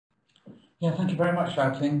Yeah, thank you very much,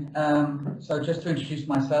 Xiaoting. So just to introduce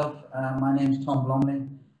myself, my name is Tom Blomley.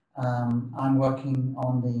 I'm working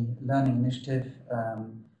on the Learning Initiative,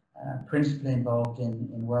 principally involved in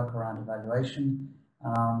work around evaluation.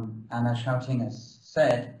 And as Xiaoting has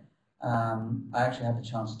said, I actually had the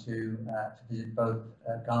chance to visit both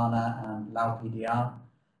Ghana and Lao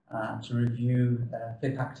PDR to review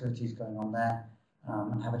FIP activities going on there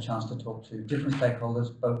and have a chance to talk to different stakeholders,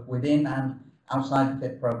 both within and outside the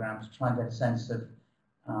FIP program, to try and get a sense of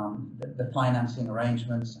the financing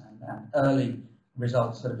arrangements and early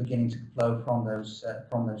results that are beginning to flow from those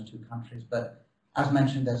two countries. But as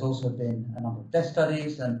mentioned, there's also been a number of desk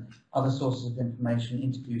studies and other sources of information,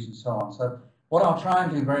 interviews and so on. So what I'll try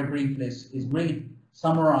and do very briefly is really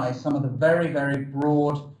summarize some of the very, very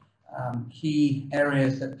broad key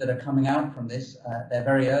areas that are coming out from this. They're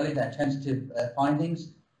very early, they're tentative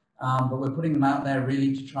findings, but we're putting them out there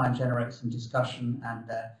really to try and generate some discussion and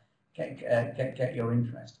get your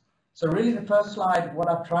interest. So really the first slide, what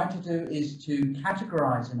I've tried to do is to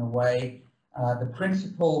categorize in a way the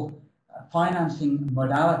principal financing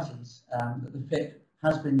modalities that the FIP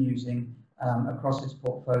has been using across its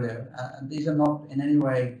portfolio. These are not in any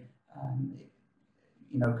way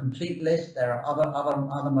complete list. There are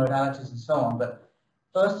other modalities and so on. But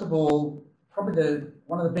first of all, probably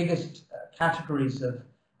one of the biggest categories of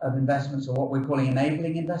investments are what we're calling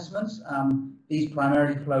enabling investments. These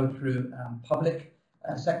primarily flow through public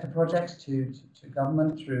sector projects to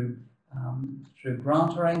government through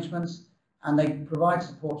grant arrangements, and they provide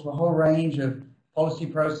support to a whole range of policy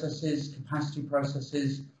processes, capacity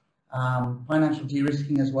processes, financial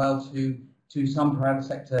de-risking as well to some private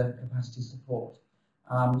sector capacity support.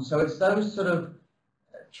 So it's those sort of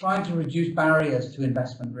trying to reduce barriers to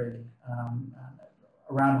investment really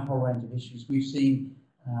around a whole range of issues. We've seen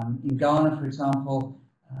in Ghana, for example,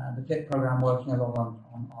 the FIP program working a lot on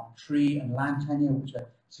tree and land tenure, which are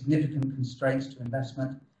significant constraints to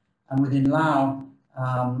investment. And within Lao,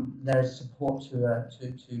 there's support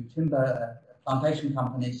to timber plantation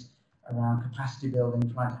companies around capacity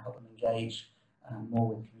building, trying to help them engage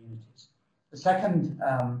more with communities. The second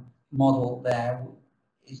model there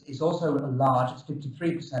is also large. It's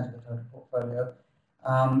 53% of the total portfolio.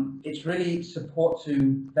 It's really support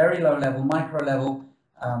to very low level, micro level,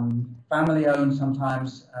 family-owned,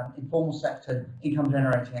 sometimes informal sector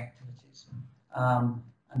income-generating activities, and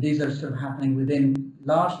these are sort of happening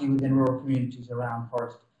largely within rural communities around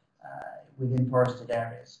within forested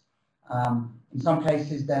areas. In some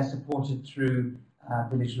cases, they're supported through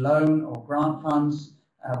village loan or grant funds,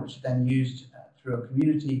 which are then used through a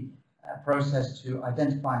community process to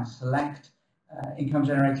identify and select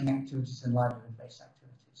income-generating activities and livelihood-based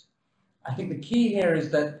activities. I think the key here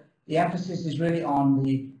is that the emphasis is really on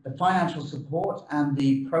the financial support and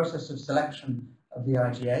the process of selection of the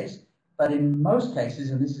IGAs. But in most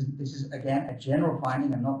cases, and this is again a general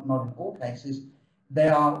finding and not in all cases,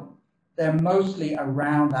 they're mostly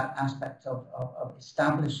around that aspect of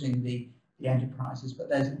establishing the enterprises, but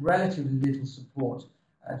there's relatively little support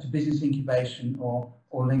to business incubation or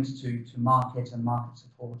links to market and market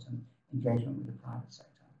support and engagement with the private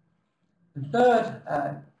sector. The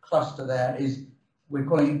third cluster there is we're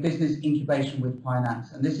calling it business incubation with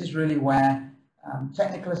finance, and this is really where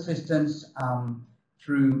technical assistance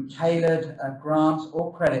through tailored grants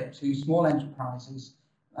or credit to small enterprises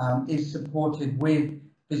is supported with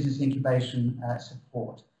business incubation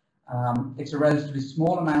support. It's a relatively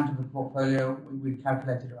small amount of the portfolio. We've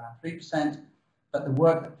calculated around 3%, but the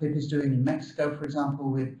work that FIP is doing in Mexico, for example,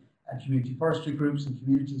 with community forestry groups and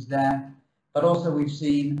communities there, but also we've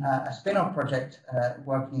seen a spin-off project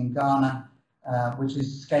working in Ghana, which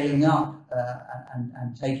is scaling up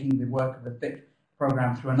and taking the work of the FIP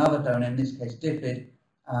program through another donor, in this case DFID,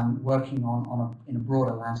 working in a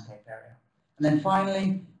broader landscape area. And then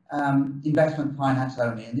finally, investment finance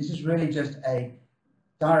only, and this is really just a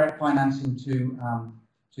direct financing to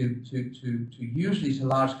usually to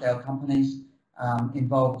large-scale companies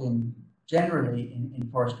involved generally in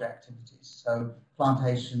forestry activities, so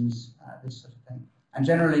plantations, this sort of thing, and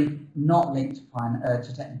generally not linked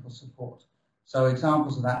to technical support. So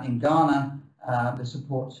examples of that in Ghana, the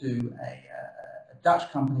support to a Dutch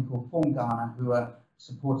company called Form Ghana, who are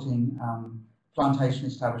supporting plantation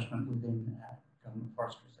establishment within government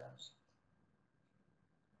forest reserves.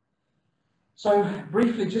 So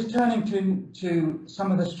briefly, just turning to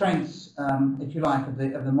some of the strengths, if you like, of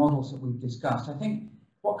the models that we've discussed. I think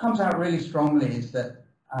what comes out really strongly is that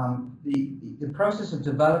the process of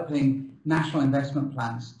developing national investment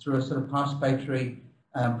plans through a sort of participatory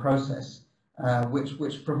process,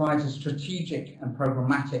 which provides a strategic and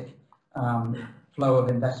programmatic flow of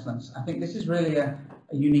investments. I think this is really a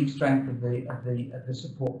unique strength of the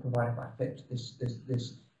support provided by FIP in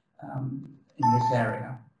this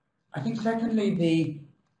area. I think secondly,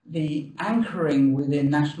 the anchoring within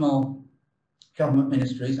national government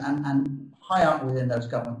ministries and high up within those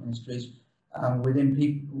government ministries,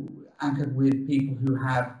 anchored with people who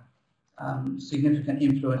have significant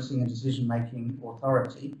influencing and decision-making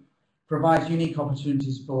authority, provides unique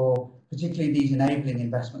opportunities for particularly these enabling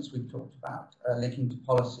investments we've talked about, linking to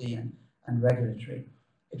policy and regulatory.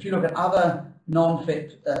 If you look at other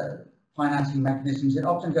non-FIP financing mechanisms, it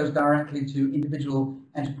often goes directly to individual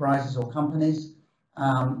enterprises or companies,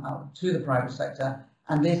 to the private sector,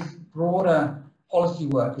 and this broader policy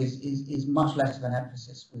work is much less of an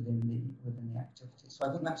emphasis within the activity. So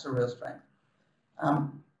I think that's a real strength.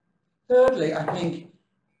 Thirdly, I think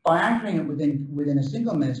by anchoring it within a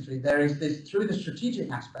single ministry, there is this, through the strategic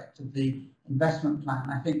aspect of the investment plan,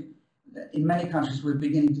 I think that in many countries we're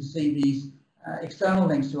beginning to see these external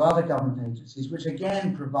links to other government agencies, which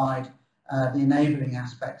again provide the enabling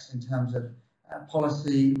aspects in terms of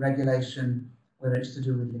policy, regulation, whether it's to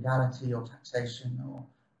do with legality or taxation or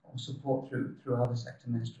support through other sector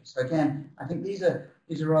ministries. So again, I think these are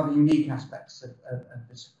rather unique aspects of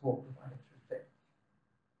the support provided through FIP.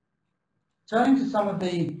 Turning to some of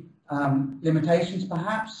the limitations,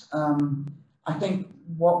 perhaps, I think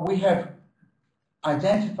what we have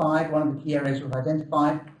identified, one of the key areas we've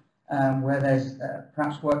identified, where there's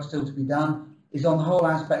perhaps work still to be done, is on the whole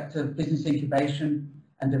aspect of business incubation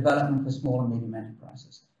and development for small and medium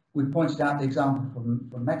enterprises. We've pointed out the example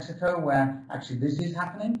from Mexico, where actually this is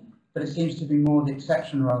happening, but it seems to be more the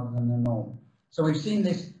exception rather than the norm. So we've seen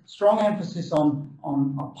this strong emphasis on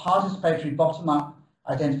participatory bottom-up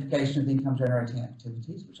identification of income-generating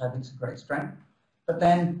activities, which I think is a great strength, but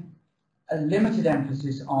then a limited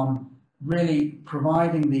emphasis on really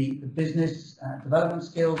providing the business development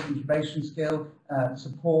skills, incubation skill,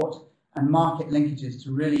 support, and market linkages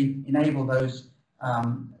to really enable those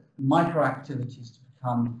micro activities to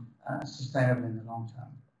become sustainable in the long term.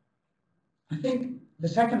 I think the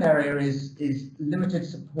second area is limited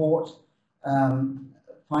support,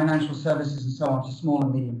 financial services and so on to small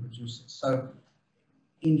and medium producers. So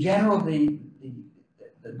in general, the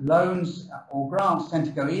loans or grants tend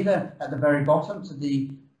to go either at the very bottom to the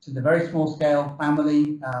very small scale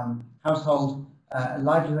family, household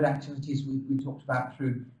livelihood activities we talked about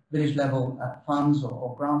through village level funds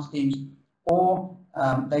or grant schemes, or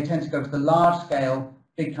they tend to go to the large scale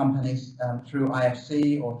big companies through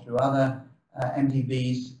IFC or through other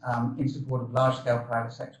MDBs in support of large scale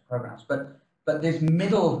private sector programs. But this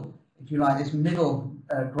middle, if you like, this middle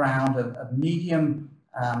ground of medium,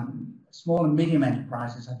 small and medium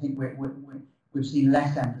enterprises, I think we've seen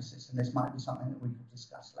less emphasis, and this might be something that we could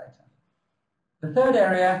discuss later. The third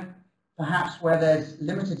area, perhaps where there's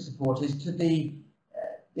limited support, is to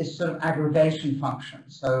this sort of aggregation function.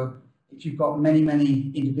 So if you've got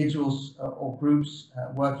many individuals or groups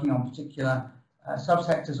working on particular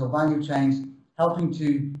subsectors or value chains, helping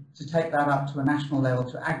to take that up to a national level,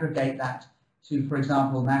 to aggregate that to, for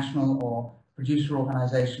example, national or producer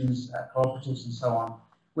organizations, cooperatives and so on,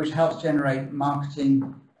 which helps generate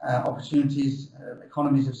marketing opportunities,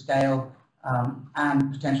 economies of scale,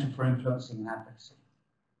 and potential for influencing and advocacy.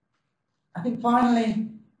 I think finally,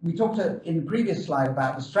 we talked in the previous slide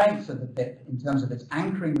about the strengths of the FIP in terms of its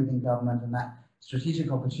anchoring within government and that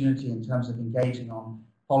strategic opportunity in terms of engaging on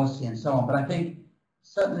policy and so on. But I think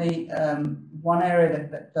certainly one area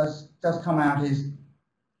that does come out is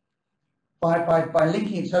by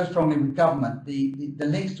linking it so strongly with government, the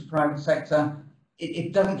links to private sector,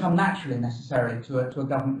 it doesn't come naturally necessarily to a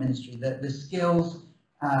government ministry. The skills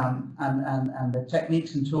and the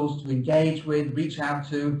techniques and tools to engage with, reach out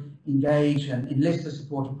to, engage and enlist the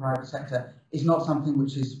support of private sector is not something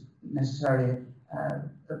which is necessarily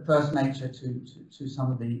first nature to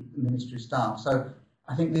some of the ministry staff. So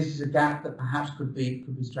I think this is a gap that perhaps could be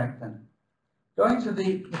strengthened. Going to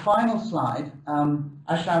the final slide,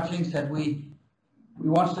 as Xiaoqing said, we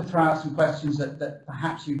wanted to throw out some questions that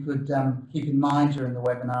perhaps you could keep in mind during the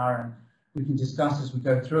webinar, and we can discuss as we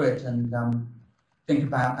go through it and think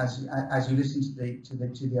about as you listen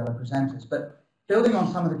to the other presenters. But building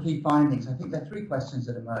on some of the key findings, I think there are three questions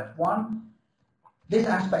that emerge. One, this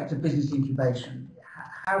aspect of business incubation.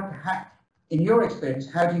 In your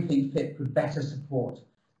experience, how do you think FIP could better support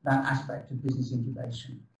that aspect of business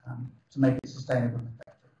incubation to make it sustainable and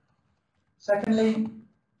effective? Secondly,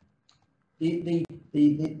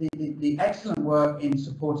 the excellent work in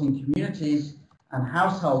supporting communities and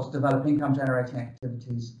households develop income-generating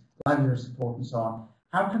activities, livelihood support and so on.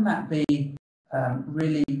 How can that be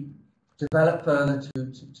really developed further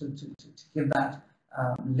to give that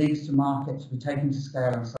links to market to be taken to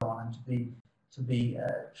scale and so on, and to be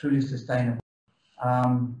truly sustainable.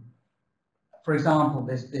 For example,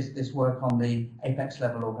 this work on the apex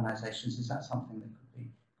level organisations, is that something that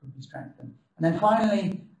could be strengthened? And then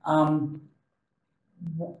finally,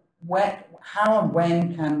 how and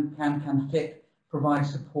when can FIP provide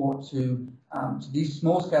support to these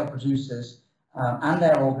small scale producers and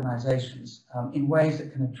their organisations in ways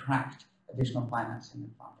that can attract additional financing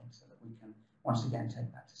and funding, so that we can once again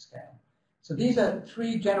take that to scale? So these are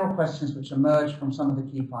three general questions which emerge from some of the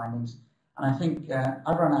key findings. And I think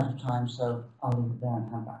I've run out of time, so I'll leave it there and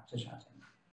hand back to Shati.